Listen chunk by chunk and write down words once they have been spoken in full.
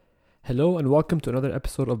Hello and welcome to another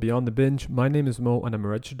episode of Beyond the Binge. My name is Mo and I'm a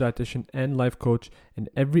registered dietitian and life coach. In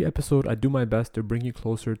every episode, I do my best to bring you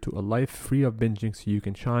closer to a life free of binging so you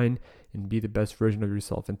can shine and be the best version of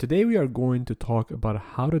yourself. And today we are going to talk about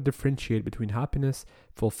how to differentiate between happiness,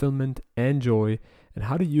 fulfillment, and joy and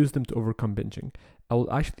how to use them to overcome binging. I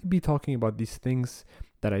will actually be talking about these things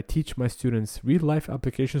that I teach my students, real life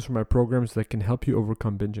applications from my programs that can help you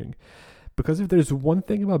overcome binging. Because if there's one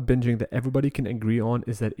thing about binging that everybody can agree on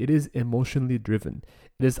is that it is emotionally driven.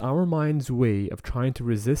 It is our mind's way of trying to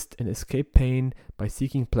resist and escape pain by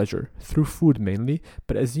seeking pleasure, through food mainly,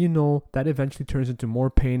 but as you know, that eventually turns into more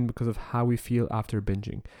pain because of how we feel after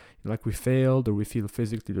binging. Like we failed, or we feel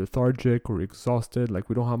physically lethargic or exhausted, like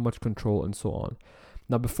we don't have much control and so on.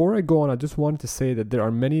 Now before I go on, I just wanted to say that there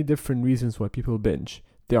are many different reasons why people binge.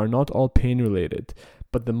 They are not all pain related,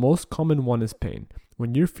 but the most common one is pain.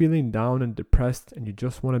 When you're feeling down and depressed and you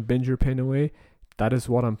just want to binge your pain away, that is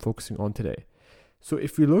what I'm focusing on today. So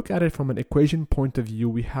if we look at it from an equation point of view,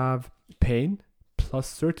 we have pain plus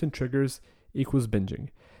certain triggers equals binging.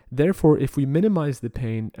 Therefore, if we minimize the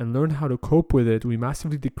pain and learn how to cope with it, we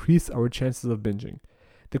massively decrease our chances of binging.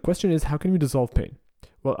 The question is, how can we dissolve pain?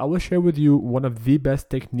 Well, I will share with you one of the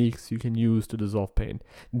best techniques you can use to dissolve pain.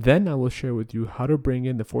 Then I will share with you how to bring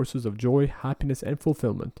in the forces of joy, happiness, and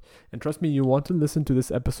fulfillment. And trust me, you want to listen to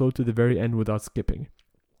this episode to the very end without skipping.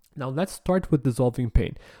 Now let's start with dissolving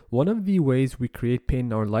pain. One of the ways we create pain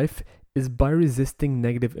in our life is by resisting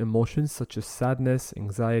negative emotions such as sadness,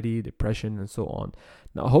 anxiety, depression, and so on.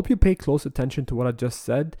 Now I hope you pay close attention to what I just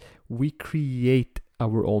said. We create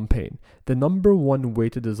our own pain. The number one way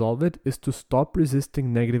to dissolve it is to stop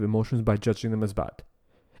resisting negative emotions by judging them as bad.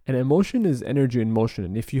 An emotion is energy in motion,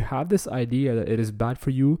 and if you have this idea that it is bad for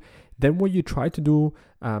you, then what you try to do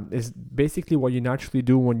is basically what you naturally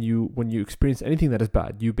do when you experience anything that is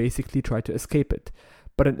bad. You basically try to escape it.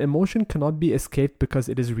 But an emotion cannot be escaped because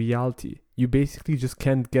it is reality. You basically just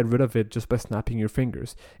can't get rid of it just by snapping your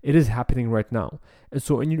fingers. It is happening right now. And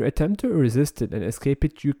so in your attempt to resist it and escape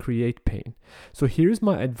it, you create pain. So here's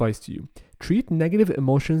my advice to you. Treat negative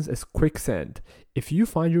emotions as quicksand. If you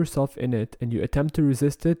find yourself in it and you attempt to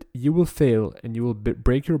resist it, you will fail and you will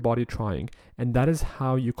break your body trying. And that is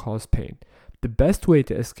how you cause pain. The best way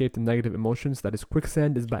to escape the negative emotions that is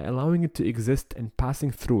quicksand is by allowing it to exist and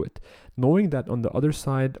passing through it, knowing that on the other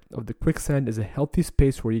side of the quicksand is a healthy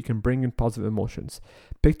space where you can bring in positive emotions.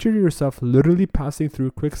 Picture yourself literally passing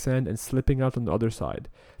through quicksand and slipping out on the other side.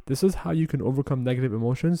 This is how you can overcome negative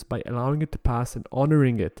emotions, by allowing it to pass and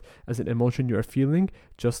honoring it as an emotion you are feeling,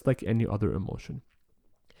 just like any other emotion.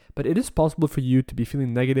 But it is possible for you to be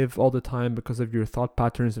feeling negative all the time because of your thought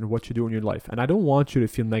patterns and what you do in your life. And I don't want you to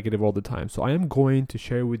feel negative all the time. So I am going to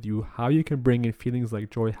share with you how you can bring in feelings like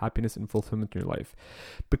joy, happiness, and fulfillment in your life.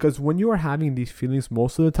 Because when you are having these feelings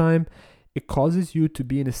most of the time, it causes you to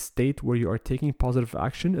be in a state where you are taking positive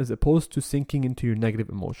action as opposed to sinking into your negative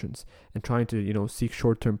emotions and trying to, seek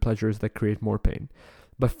short-term pleasures that create more pain.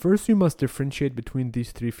 But first, you must differentiate between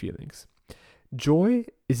these three feelings. Joy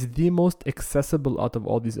is the most accessible out of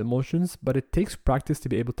all these emotions, but it takes practice to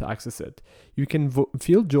be able to access it. You can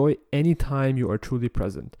feel joy anytime you are truly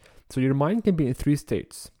present. So your mind can be in three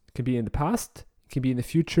states. It can be in the past, it can be in the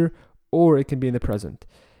future, or it can be in the present.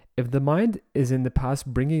 If the mind is in the past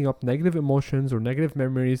bringing up negative emotions or negative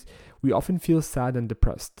memories, we often feel sad and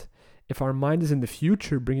depressed. If our mind is in the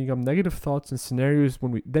future bringing up negative thoughts and scenarios,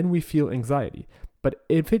 then we feel anxiety. But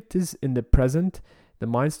if it is in the present, the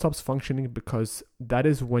mind stops functioning because that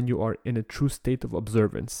is when you are in a true state of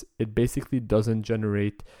observance. It basically doesn't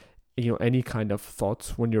generate, any kind of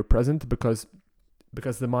thoughts when you're present because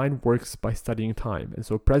the mind works by studying time. And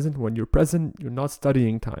so when you're present, you're not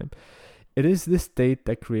studying time. It is this state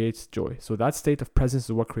that creates joy. So that state of presence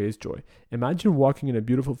is what creates joy. Imagine walking in a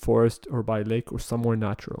beautiful forest or by a lake or somewhere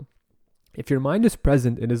natural. If your mind is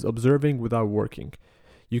present, it is observing without working.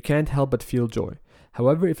 You can't help but feel joy.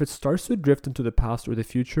 However, if it starts to drift into the past or the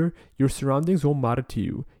future, your surroundings won't matter to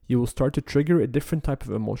you. You will start to trigger a different type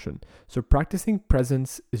of emotion. So practicing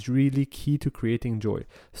presence is really key to creating joy.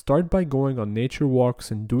 Start by going on nature walks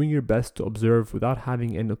and doing your best to observe without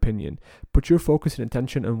having an opinion. Put your focus and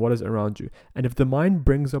attention on what is around you. And if the mind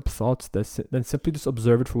brings up thoughts, then simply just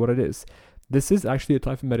observe it for what it is. This is actually a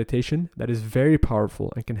type of meditation that is very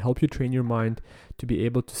powerful and can help you train your mind to be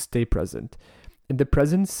able to stay present. In the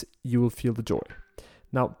presence, you will feel the joy.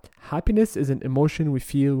 Now, happiness is an emotion we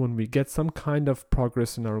feel when we get some kind of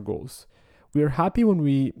progress in our goals. We are happy when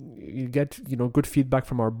we get, good feedback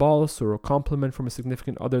from our boss or a compliment from a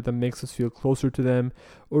significant other that makes us feel closer to them,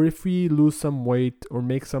 or if we lose some weight or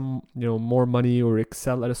make some, more money or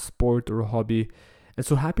excel at a sport or a hobby. And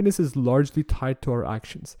so happiness is largely tied to our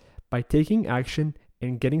actions. By taking action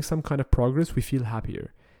and getting some kind of progress, we feel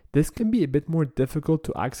happier. This can be a bit more difficult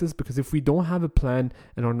to access because if we don't have a plan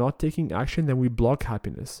and are not taking action, then we block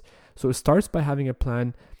happiness. So it starts by having a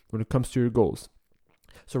plan when it comes to your goals.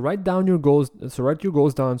 So write your goals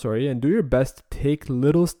down, and do your best to take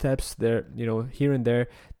little steps there, here and there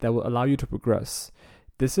that will allow you to progress.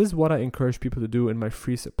 This is what I encourage people to do in my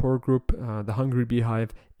free support group, the Hungry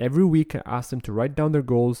Beehive. Every week I ask them to write down their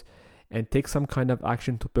goals and take some kind of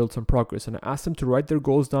action to build some progress. And I ask them to write their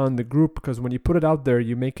goals down in the group because when you put it out there,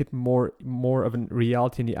 you make it more of a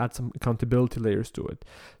reality and you add some accountability layers to it.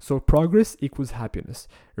 So progress equals happiness.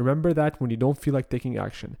 Remember that when you don't feel like taking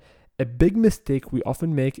action. A big mistake we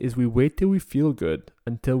often make is we wait till we feel good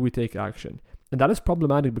until we take action. And that is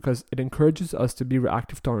problematic because it encourages us to be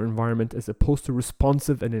reactive to our environment as opposed to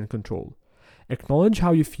responsive and in control. Acknowledge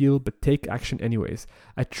how you feel, but take action anyways.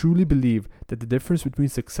 I truly believe that the difference between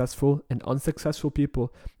successful and unsuccessful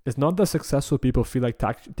people is not that successful people feel like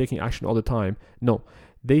taking action all the time. No,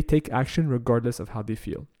 they take action regardless of how they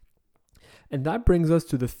feel. And that brings us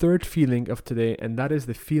to the third feeling of today, and that is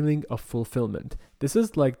the feeling of fulfillment. This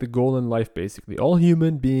is like the goal in life, basically. All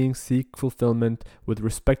human beings seek fulfillment with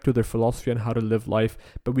respect to their philosophy on how to live life,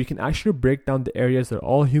 but we can actually break down the areas that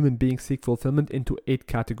all human beings seek fulfillment into 8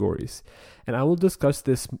 categories. And I will discuss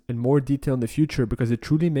this in more detail in the future because it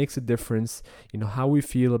truly makes a difference, how we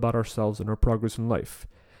feel about ourselves and our progress in life.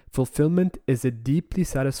 Fulfillment is a deeply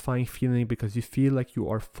satisfying feeling because you feel like you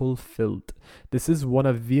are fulfilled. This is one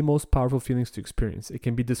of the most powerful feelings to experience. It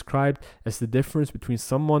can be described as the difference between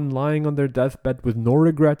someone lying on their deathbed with no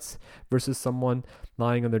regrets versus someone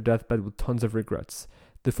lying on their deathbed with tons of regrets.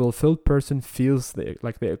 The fulfilled person feels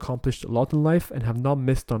like they accomplished a lot in life and have not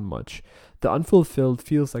missed on much. The unfulfilled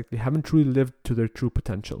feels like they haven't truly lived to their true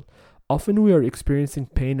potential. Often we are experiencing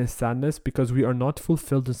pain and sadness because we are not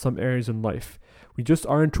fulfilled in some areas in life. We just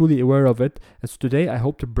aren't truly aware of it, and so today I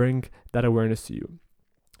hope to bring that awareness to you.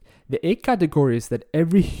 The 8 categories that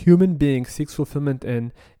every human being seeks fulfillment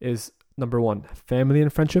in is number 1, family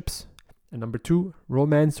and friendships, and number 2,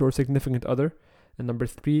 romance or significant other, and number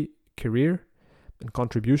 3, career and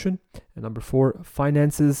contribution, and number 4,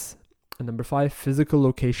 finances, and number 5, physical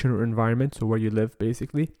location or environment, so where you live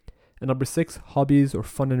basically, and number 6, hobbies or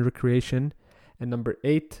fun and recreation, and number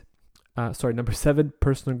 7,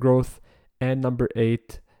 personal growth, and number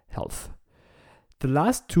 8, health. The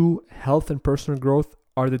last 2, health and personal growth,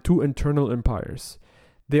 are the 2 internal empires.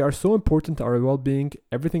 They are so important to our well-being,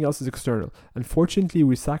 everything else is external. Unfortunately,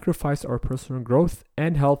 we sacrifice our personal growth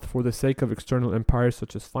and health for the sake of external empires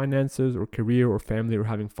such as finances or career or family or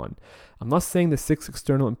having fun. I'm not saying the 6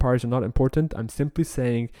 external empires are not important, I'm simply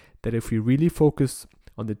saying that if we really focus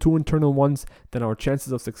on the 2 internal ones, then our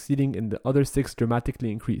chances of succeeding in the other 6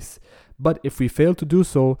 dramatically increase. But if we fail to do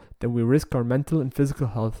so, then we risk our mental and physical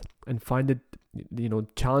health and find it,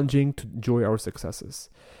 challenging to enjoy our successes.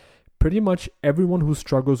 Pretty much everyone who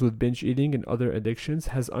struggles with binge eating and other addictions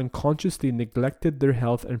has unconsciously neglected their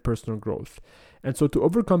health and personal growth. And so to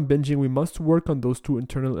overcome binging, we must work on those 2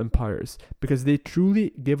 internal empires because they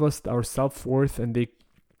truly give us our self-worth and they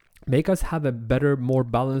make us have a better, more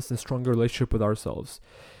balanced and stronger relationship with ourselves.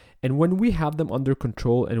 And when we have them under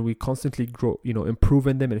control and we constantly grow, improve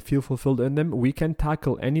in them and feel fulfilled in them, we can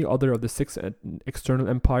tackle any other of the 6 external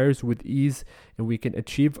empires with ease and we can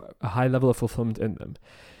achieve a high level of fulfillment in them.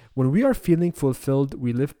 When we are feeling fulfilled,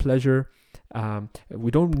 we live pleasure.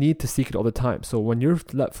 We don't need to seek it all the time. So when your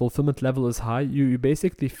fulfillment level is high, you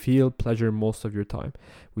basically feel pleasure most of your time.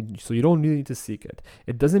 So you don't really need to seek it.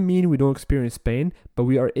 It doesn't mean we don't experience pain, but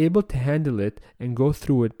we are able to handle it and go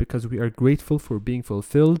through it because we are grateful for being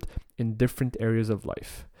fulfilled in different areas of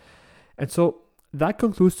life. And so that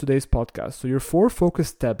concludes today's podcast. So your 4 focus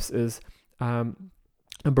steps is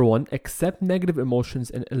number 1, accept negative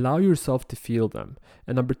emotions and allow yourself to feel them.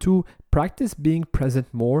 And number 2, practice being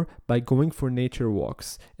present more by going for nature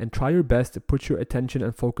walks and try your best to put your attention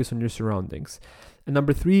and focus on your surroundings. And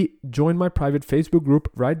number 3, join my private Facebook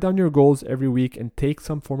group, write down your goals every week and take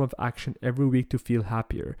some form of action every week to feel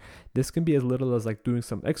happier. This can be as little as like doing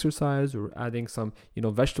some exercise or adding some,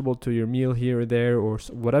 vegetable to your meal here or there or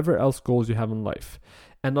whatever else goals you have in life.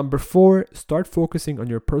 And number 4, start focusing on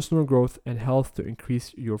your personal growth and health to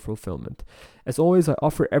increase your fulfillment. As always, I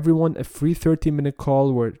offer everyone a free 30-minute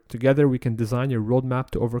call where together we can design your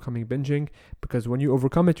roadmap to overcoming binging, because when you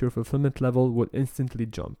overcome it, your fulfillment level will instantly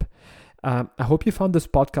jump. I hope you found this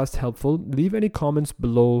podcast helpful. Leave any comments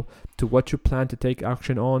below to what you plan to take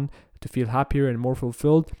action on to feel happier and more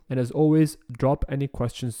fulfilled. And as always, drop any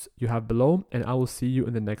questions you have below, and I will see you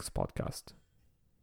in the next podcast.